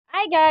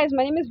Hi guys,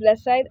 my name is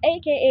Blessed,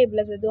 aka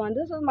Blessed, and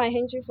this is my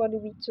entry for the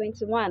week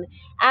 21,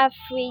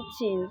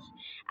 Afri-Tunes.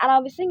 And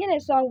I'll be singing a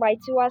song by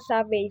Tiwa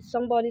Savage,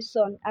 Somebody's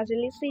Son. As you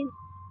listen,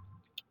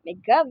 may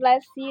God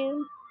bless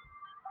you.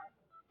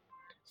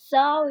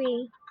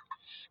 Sorry,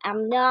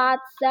 I'm not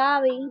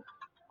sorry.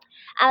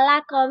 I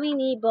like a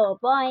mini boy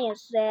and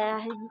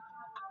said,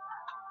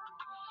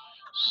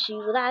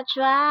 should I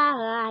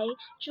try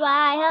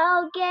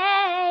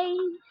again?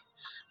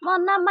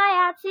 One of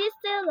my artists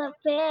still a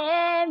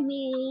pay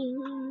me.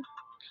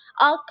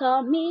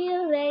 Ọkàn mi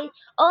rè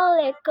ó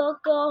le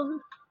koko,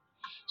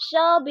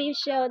 ṣọ́bí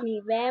ṣọ́ni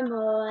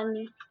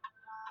money.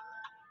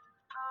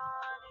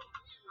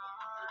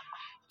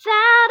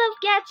 Tired of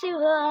getting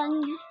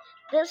wrong,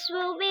 this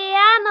will be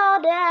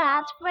another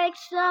heartbreak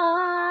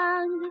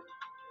song.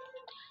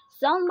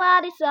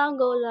 Somebody's song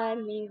go like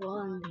me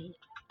one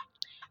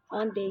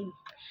day.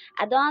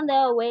 I don't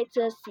know where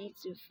to see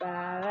too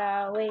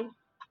far away.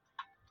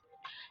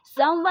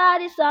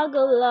 Somebody's song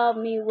go love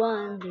me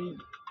one day.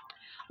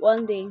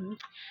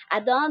 I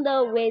don't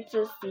know where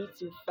to see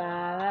too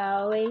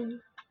far away.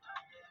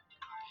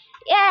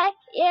 Yeah,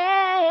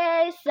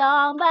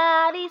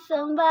 somebody's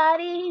gonna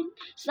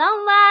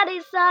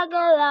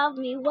love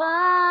me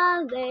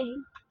one day,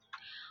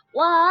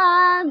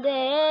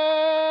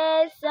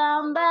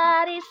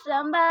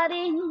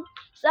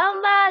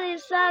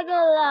 somebody's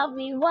gonna love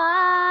me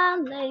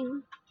one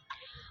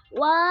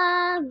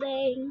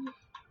day.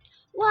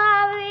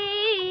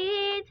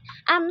 Worried,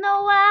 I'm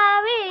not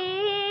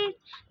worried,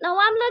 no,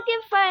 I'm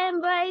looking for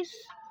embrace.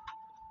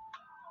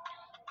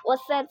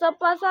 Was set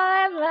up as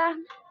forever.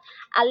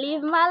 I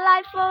live my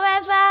life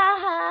forever.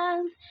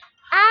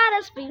 I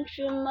done been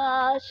too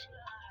much.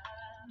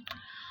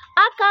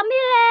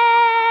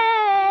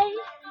 Akamile,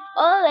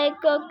 ole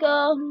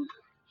koko,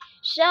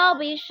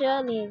 be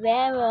surely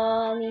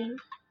verily.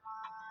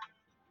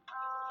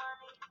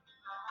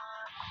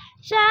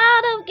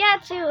 Child, don't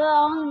get you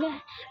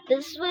wrong.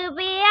 This will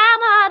be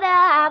another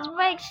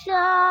heartbreak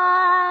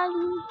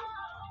song.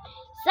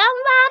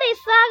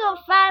 Somebody's gonna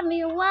find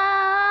me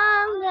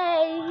one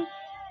day.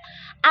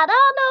 I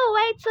don't know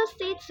where to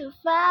see too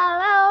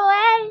far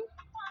away.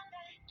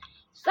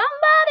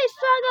 Somebody's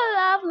gonna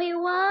love me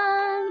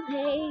one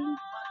day.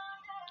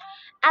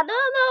 I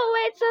don't know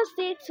where to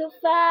see too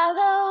far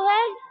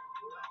away.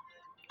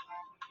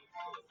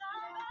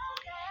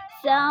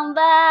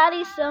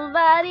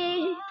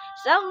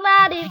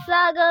 Somebody's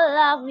gonna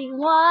love me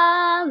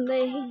one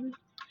day.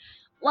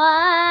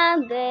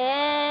 One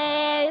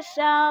day,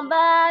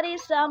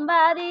 somebody's gonna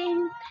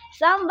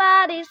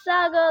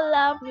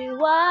love me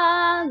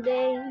one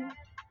day.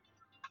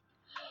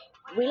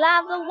 We'll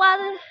have the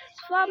waters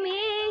for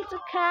me to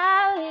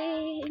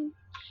carry. Be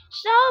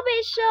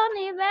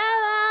surely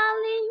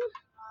verily.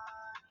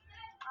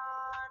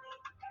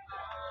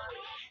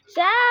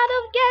 Sad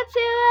of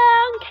getting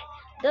wrong,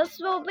 this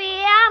will be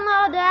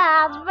another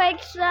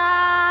heartbreak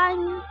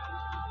song.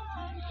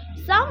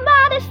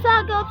 Somebody's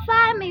gonna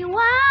find me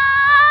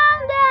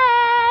one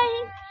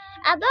day.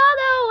 I don't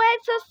know where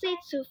to see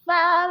too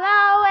far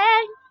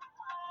away.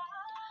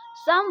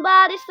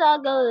 Somebody's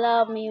gonna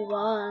love me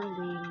one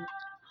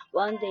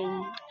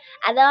day.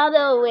 I don't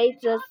know where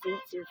to see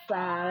too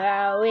far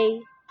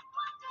away.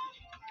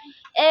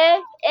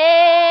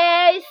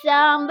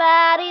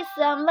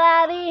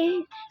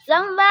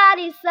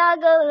 Somebody's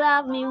gonna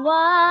love me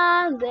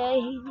one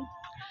day.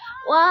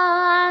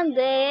 One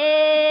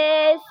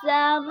day,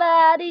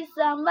 somebody's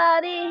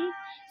gonna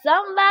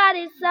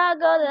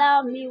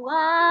love me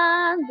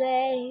one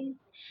day.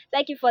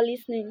 Thank you for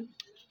listening.